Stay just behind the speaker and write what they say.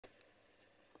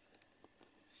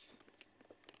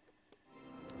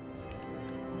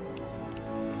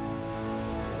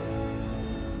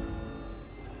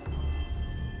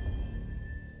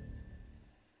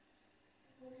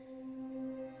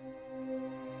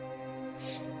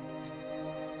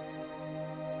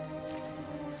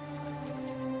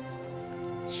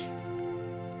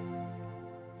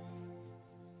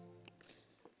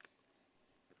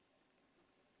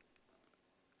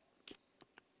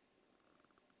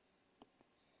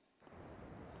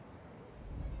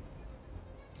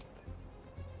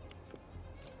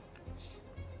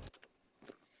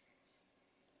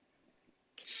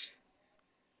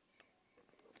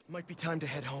Might be time to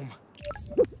head home.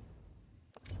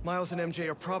 Miles and MJ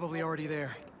are probably already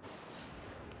there.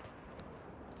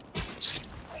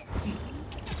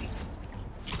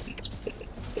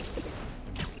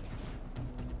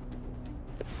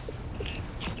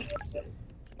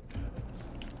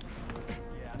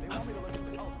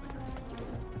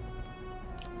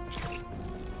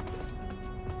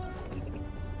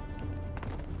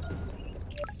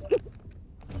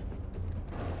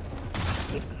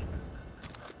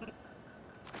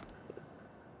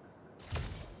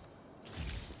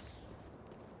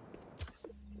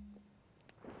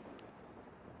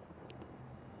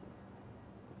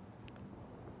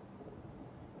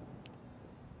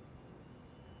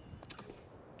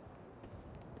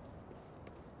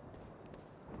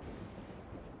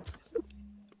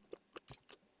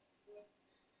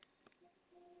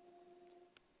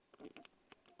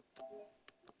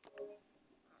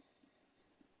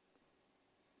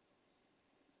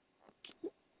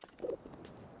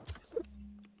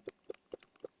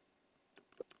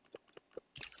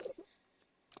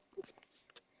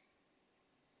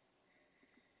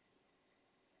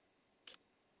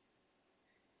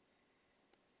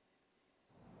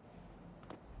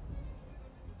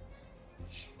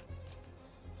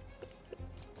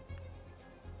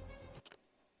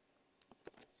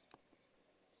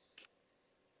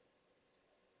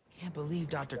 Can't believe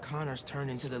Dr. Connors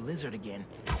turned into the lizard again.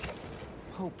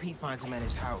 Hope Pete finds him at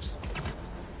his house.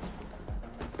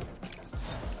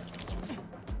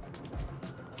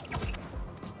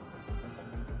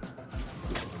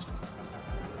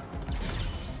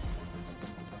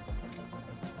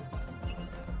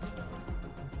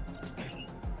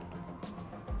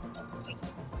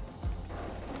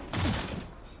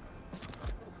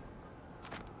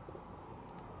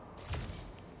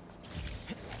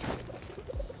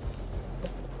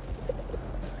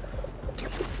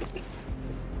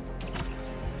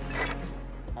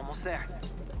 There.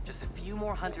 Just a few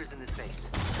more hunters in this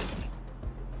base.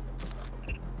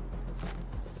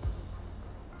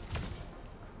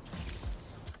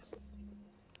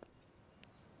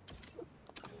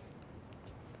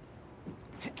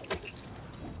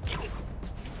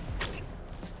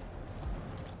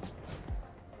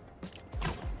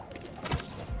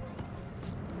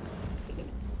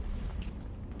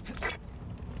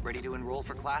 Ready to enroll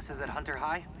for classes at Hunter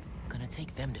High? Gonna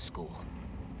take them to school.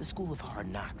 The School of Hard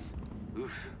Knocks.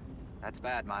 Oof. That's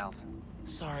bad, Miles.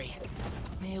 Sorry.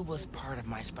 It was part of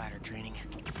my spider training.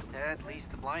 At least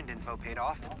the blind info paid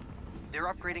off.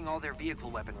 They're upgrading all their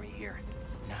vehicle weaponry here.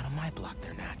 Not on my block,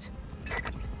 they're not.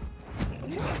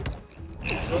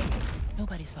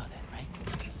 Nobody saw that, right?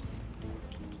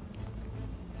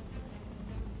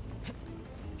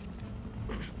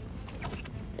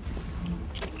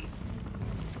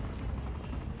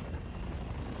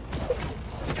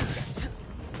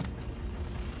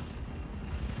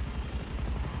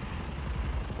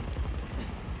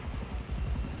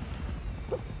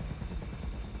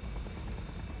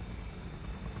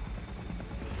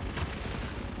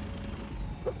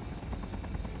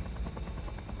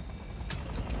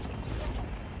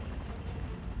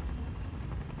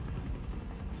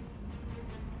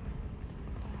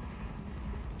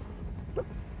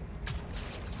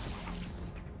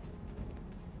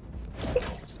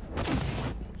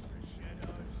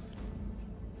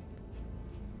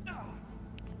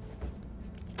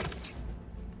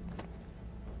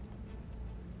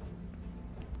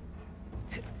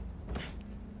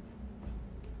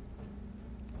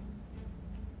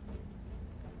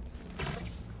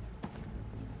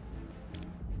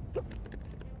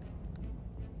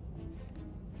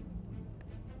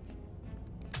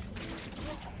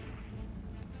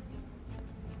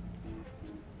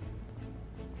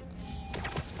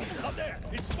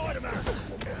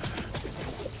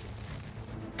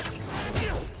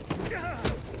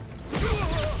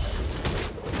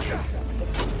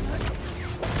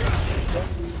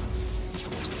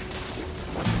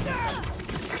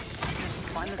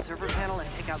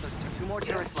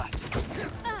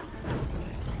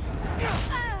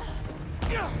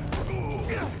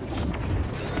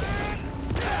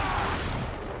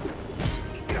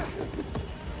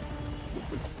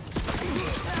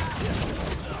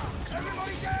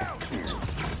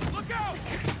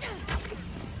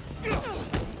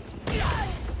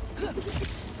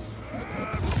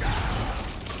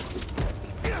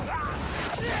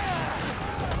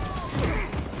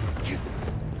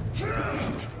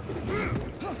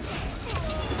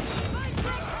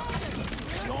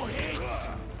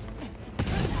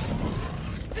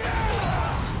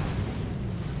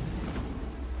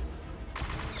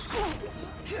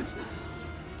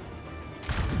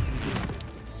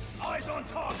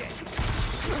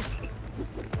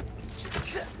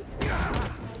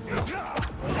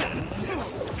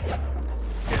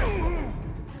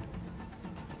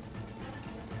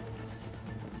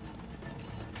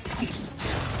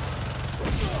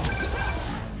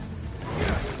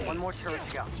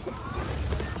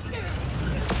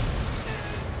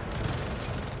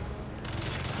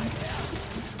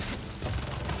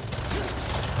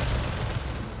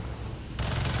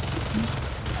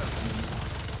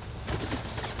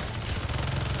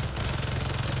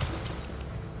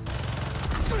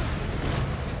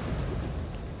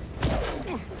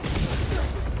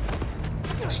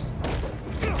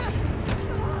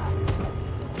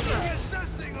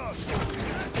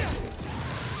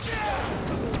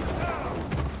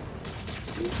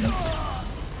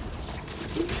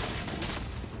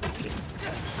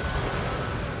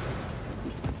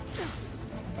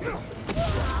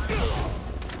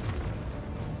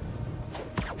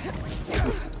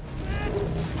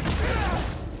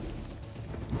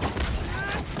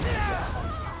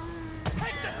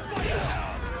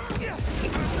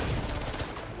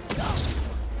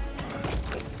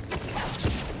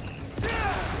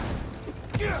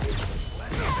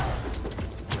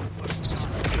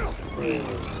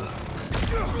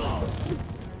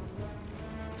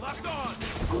 Locked on!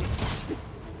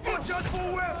 Watch out for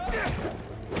whip!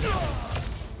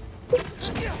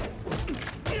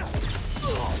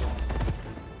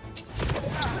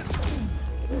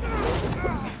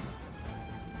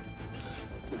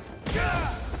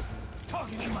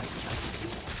 Talking in my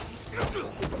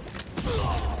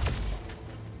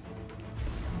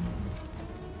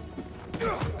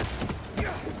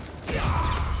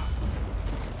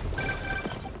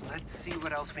Let's see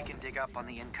what else we can dig up on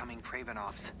the incoming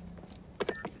Kravenovs.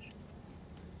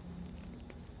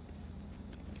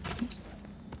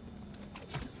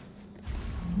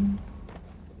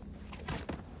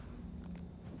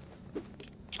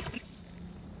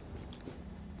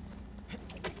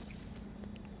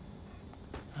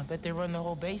 I bet they run the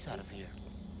whole base out of here.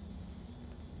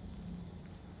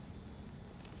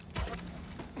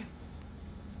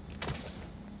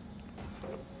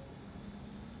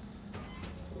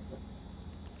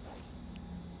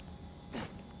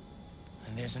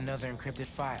 And there's another encrypted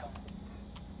file.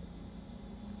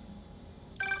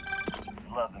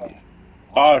 Vladimir,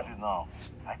 Ah. what is it now?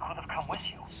 I could have come with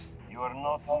you. You are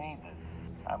not needed.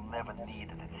 I'm never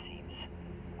needed, it seems.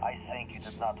 I think you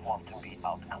did not want to be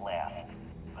outclassed.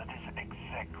 That is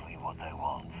exactly what I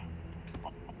want.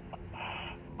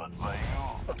 But by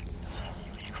you, to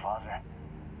seduce your father,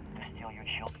 to steal your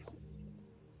children's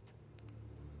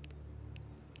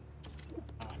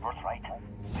birthright,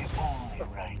 the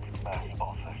only right Earth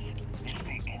offers is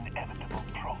the inevitable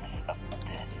promise of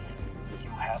death. You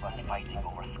have us fighting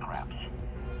over scraps.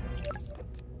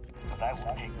 But I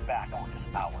will take back what is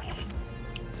ours.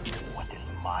 What is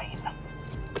mine.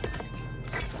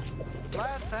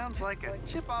 That sounds like a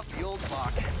chip off the old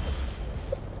block.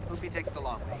 Hope he takes the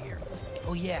long way here.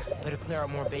 Oh yeah, better clear out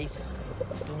more bases.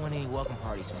 Don't want any welcome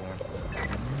parties for him.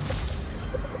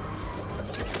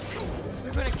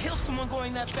 We're gonna kill someone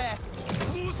going that fast.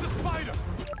 Who's the spider?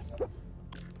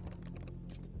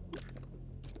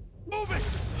 Move it!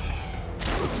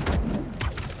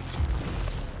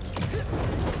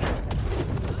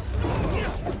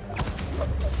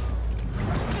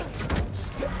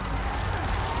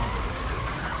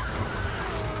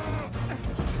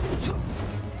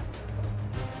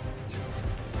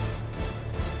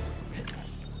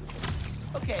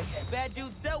 Okay, bad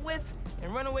dudes dealt with,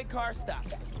 and runaway car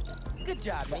stopped. Good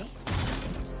job, me.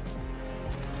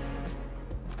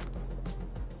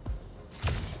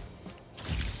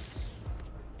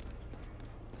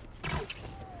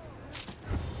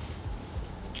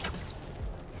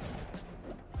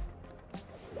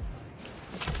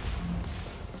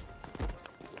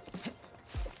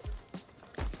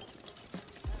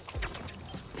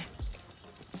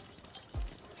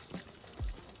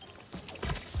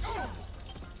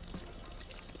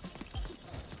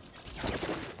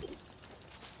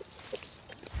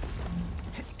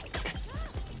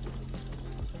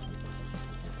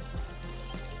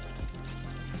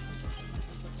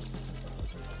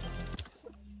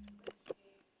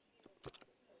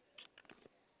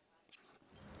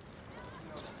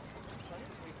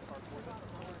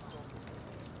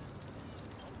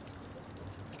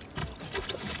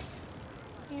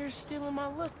 You're stealing my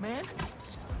look, man.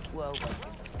 Well,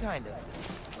 kind of.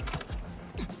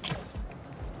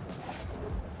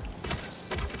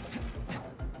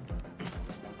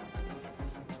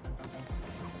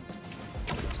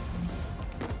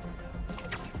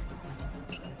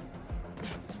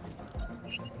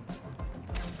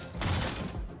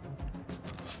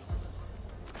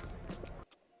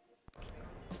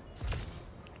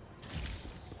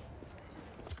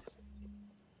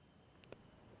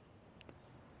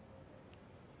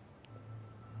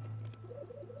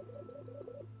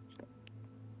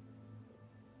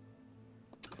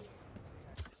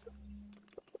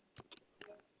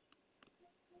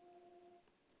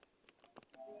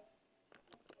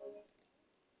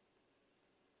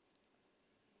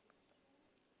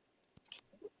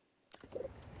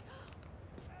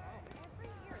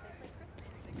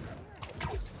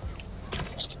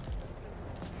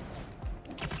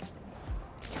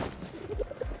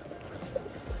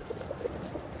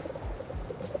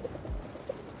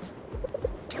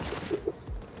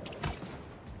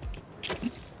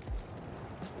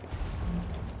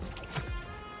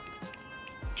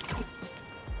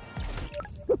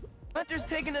 Victor's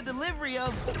taking a delivery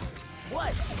of...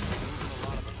 what? Moving a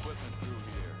lot of equipment through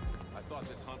here. I thought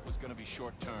this hunt was gonna be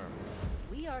short-term.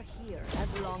 We are here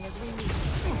as long as we need.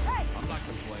 I'm not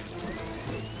complaining.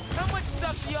 How much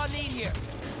stuff do y'all need here?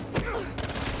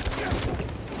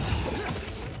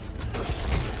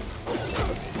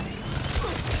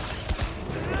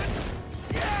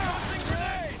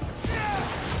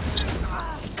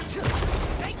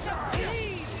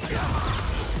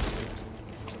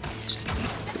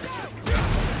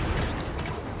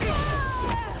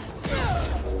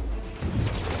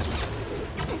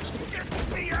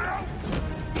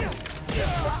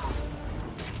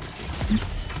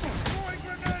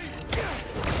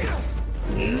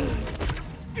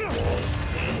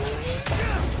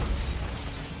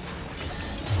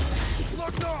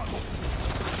 Locked on!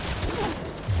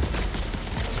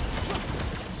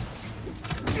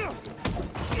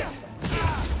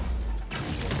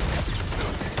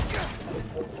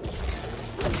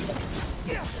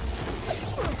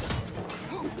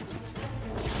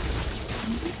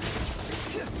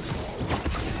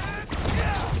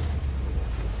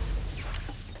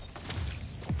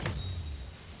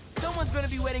 Someone's gonna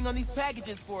be waiting on these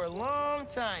packages for a long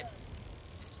time.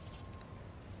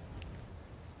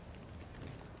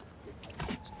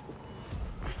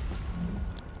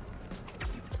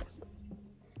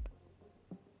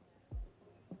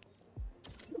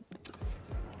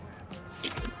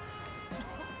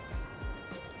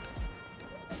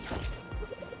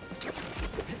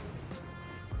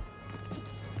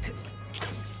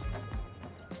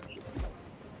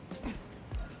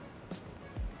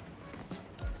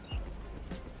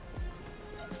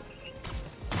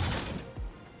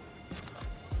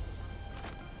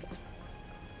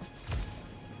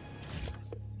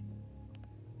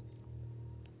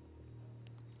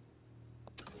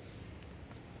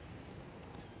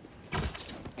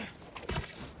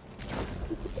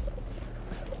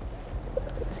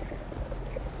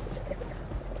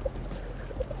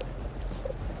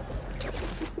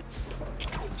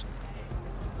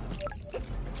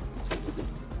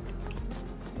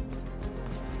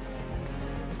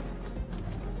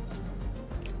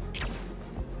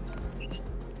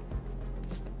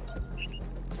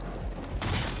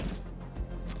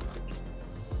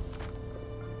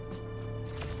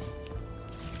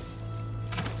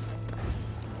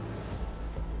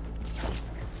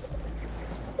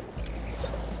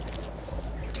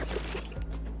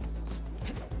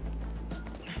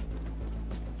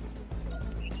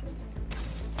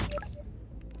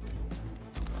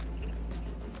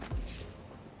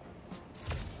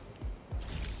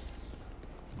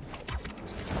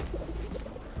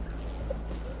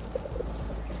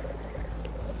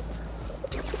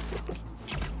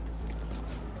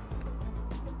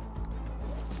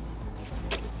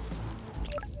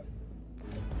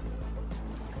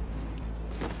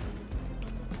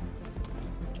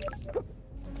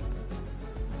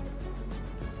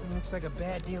 Looks like a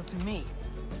bad deal to me.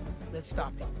 Let's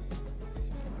stop it.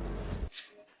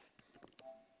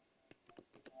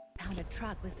 Found a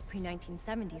truck was the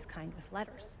pre-1970s kind with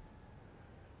letters.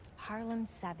 Harlem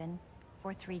 7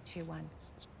 4321.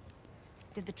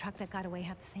 Did the truck that got away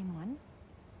have the same one?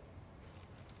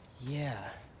 Yeah.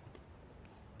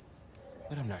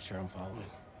 But I'm not sure I'm following.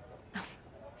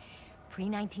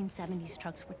 Pre-1970s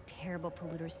trucks were terrible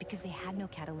polluters because they had no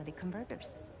catalytic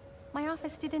converters. My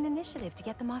office did an initiative to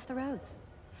get them off the roads.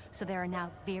 So there are now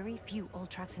very few old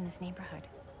trucks in this neighborhood.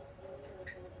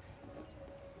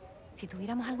 Si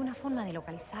tuviéramos alguna forma de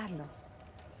localizarlo.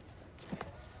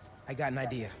 I got an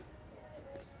idea.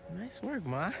 Nice work,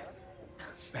 Ma.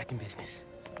 Back in business.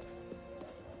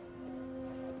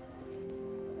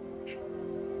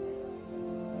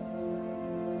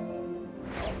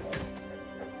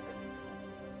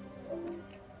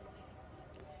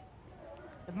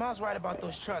 If Ma's right about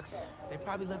those trucks, they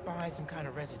probably left behind some kind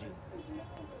of residue.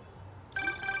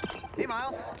 Hey,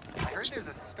 Miles. I heard there's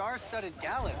a star-studded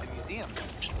gala at the museum.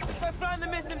 If I find the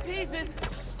missing pieces,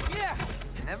 yeah.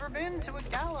 Never been to a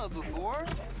gala before.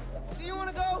 Do you want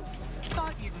to go?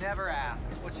 Thought you'd never ask.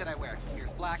 What should I wear?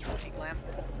 Here's black, cheek lamp.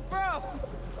 Bro,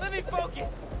 let me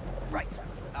focus. Right.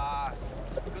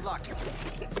 Good luck.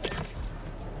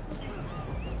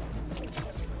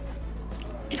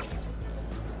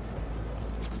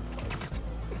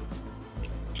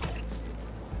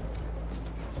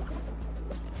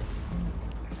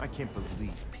 I can't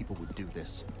believe people would do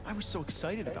this. I was so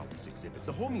excited about this exhibit.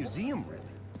 The whole museum, really.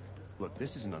 Look,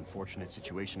 this is an unfortunate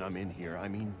situation I'm in here. I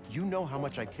mean, you know how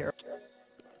much I care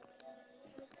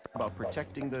about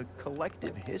protecting the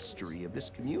collective history of this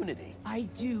community. I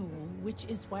do, which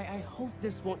is why I hope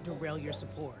this won't derail your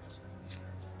support.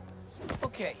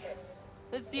 Okay,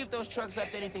 Let's see if those trucks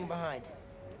left anything behind.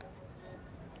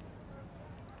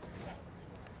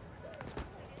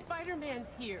 Spider-Man's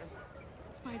here.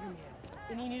 Spider-Man.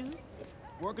 Any news?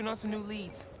 Working on some new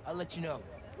leads. I'll let you know.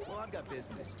 Well, I've got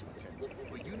business to attend to,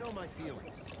 but you know my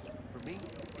feelings. For me,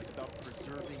 it's about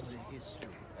preserving the history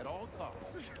at all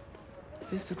costs.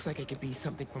 This looks like it could be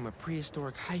something from a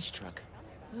prehistoric heist truck.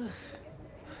 Ugh.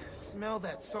 Smell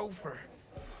that sulfur.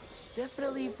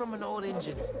 Definitely from an old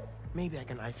engine. Maybe I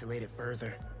can isolate it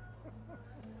further.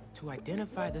 To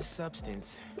identify the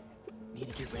substance, need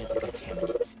to get rid of the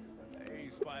contaminants. Hey,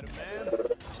 Spider-Man.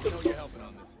 I know you're helping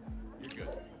on this. You're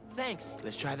good. Thanks.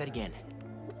 Let's try that again.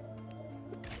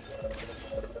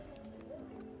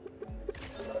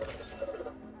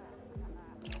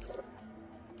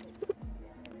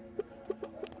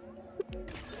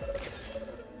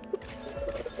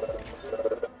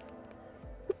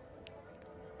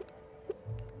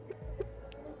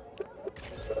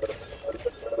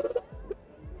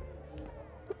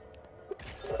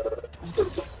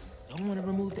 Oops. Don't want to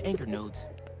remove the anchor nodes.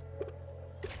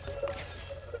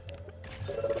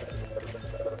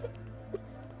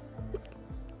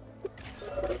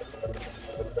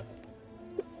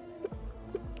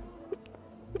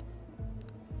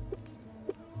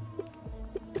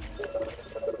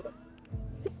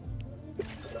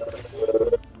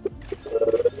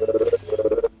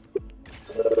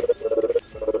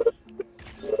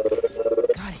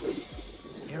 Got it.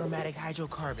 Aromatic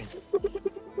hydrocarbon.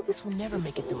 This will never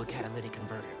make it through a catalytic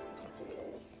converter.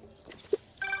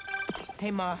 Hey,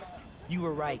 Ma. You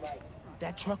were right.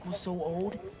 That truck was so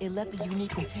old, it left a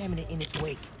unique contaminant in its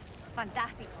wake.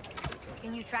 Fantastico.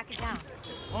 Can you track it down?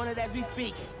 On it as we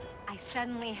speak. I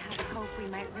suddenly have hope we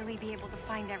might really be able to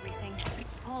find everything,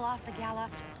 pull off the gala,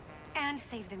 and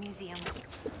save the museum.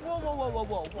 Whoa, whoa, whoa, whoa,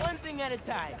 whoa. One thing at a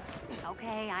time.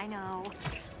 Okay, I know.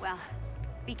 Well,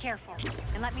 be careful,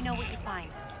 and let me know what you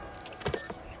find.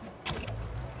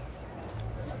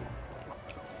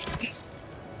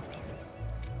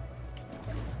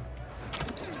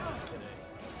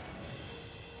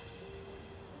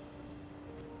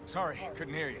 Sorry,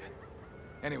 couldn't hear you.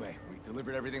 Anyway, we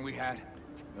delivered everything we had.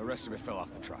 The rest of it fell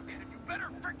off the truck. You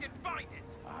better frickin' find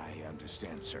it! I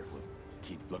understand, sir. We'll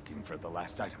keep looking for the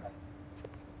last item.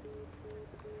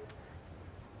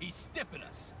 He's stiffing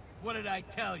us. What did I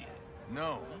tell you?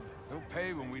 No. He'll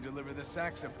pay when we deliver the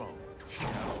saxophone.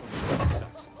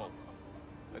 Saxophone.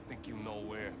 I think you know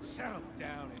where. Settle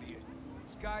down, idiot.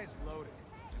 This guy's loaded.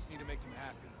 Just need to make him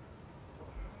happy.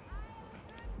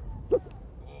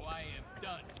 Oh, I am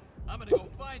done. I'm gonna go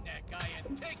find that guy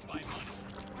and take my money.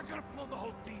 We're gonna blow the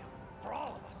whole deal. For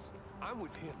all of us. I'm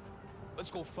with him.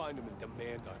 Let's go find him and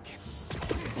demand our kill.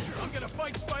 I'm gonna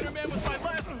fight Spider-Man with my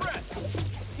last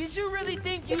breath! Did you really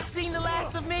think you'd seen the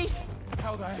last of me?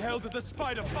 How the hell did the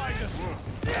spider find us?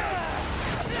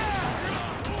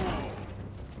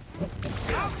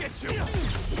 I'll get you!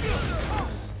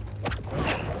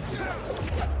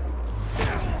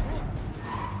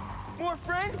 More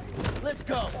friends? Let's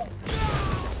go.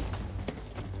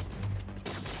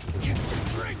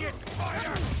 Bring it,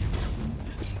 spider!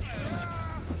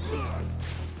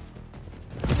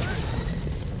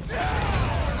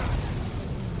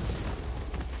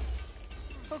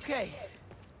 Okay.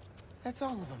 That's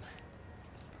all of them.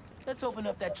 Let's open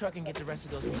up that truck and get the rest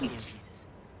of those museum pieces.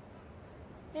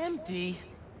 Empty.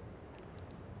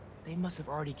 They must have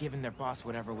already given their boss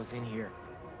whatever was in here.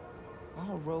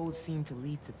 All roads seem to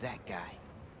lead to that guy.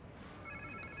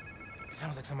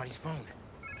 Sounds like somebody's phone.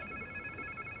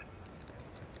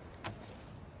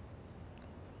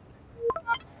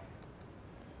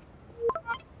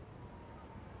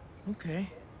 Okay.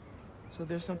 So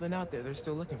there's something out there they're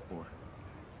still looking for.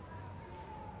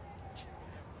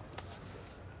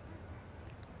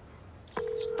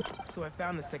 So I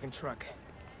found the second truck,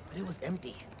 but it was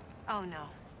empty. Oh no.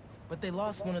 But they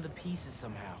lost one of the pieces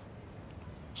somehow.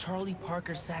 Charlie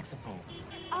Parker's saxophone.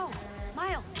 Oh,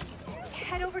 Miles,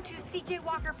 head over to C.J.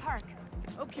 Walker Park.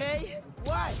 Okay,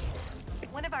 why?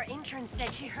 One of our interns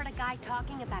said she heard a guy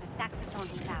talking about a saxophone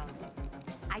he found.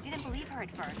 I didn't believe her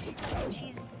at first.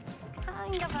 She's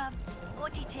kind of a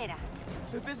bochichera.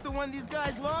 If it's the one these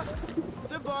guys lost,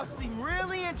 their boss seemed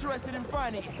really interested in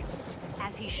finding it.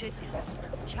 As he should be.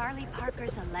 Charlie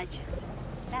Parker's a legend.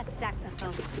 That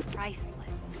saxophone is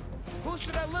priceless. Who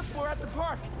should I look for at the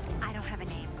park? I don't have a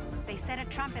name. They said a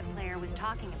trumpet player was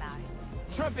talking about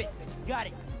it. Trumpet. Got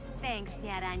it. Thanks, mi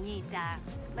arañita.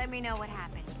 Let me know what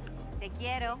happens. Te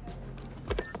quiero.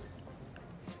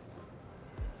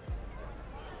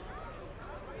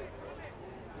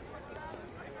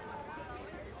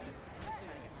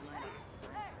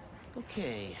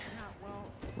 Okay.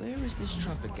 Where is this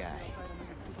trumpet guy?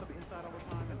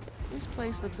 This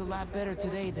place looks a lot better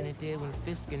today than it did when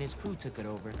Fisk and his crew took it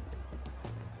over.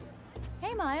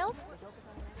 Hey, Miles.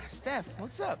 Steph,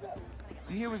 what's up?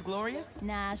 You here with Gloria?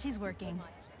 Nah, she's working.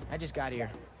 I just got here.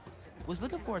 Was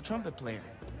looking for a trumpet player.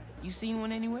 You seen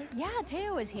one anywhere? Yeah,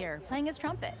 Teo is here, playing his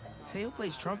trumpet. Teo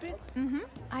plays trumpet? Mm-hmm.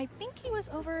 I think he was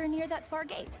over near that far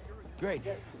gate. Great.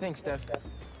 Thanks, Steph.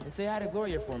 And say hi to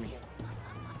Gloria for me.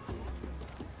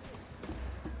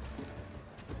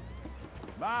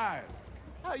 Miles,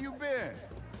 how you been?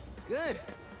 Good.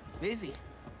 Busy.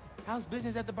 How's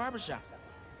business at the barbershop?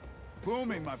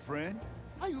 Booming, my friend.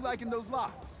 How you liking those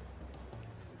locks?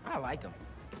 I like them.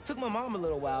 Took my mom a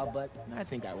little while, but I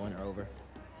think I won her over.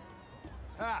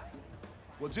 Ha!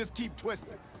 Well, just keep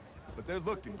twisting. But they're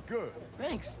looking good.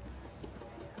 Thanks.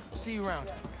 See you around.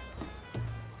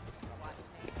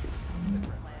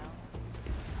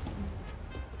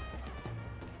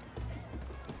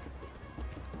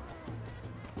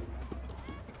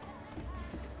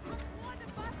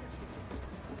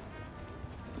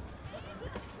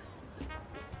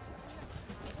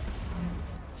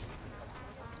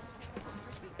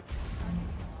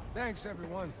 Thanks,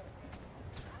 everyone.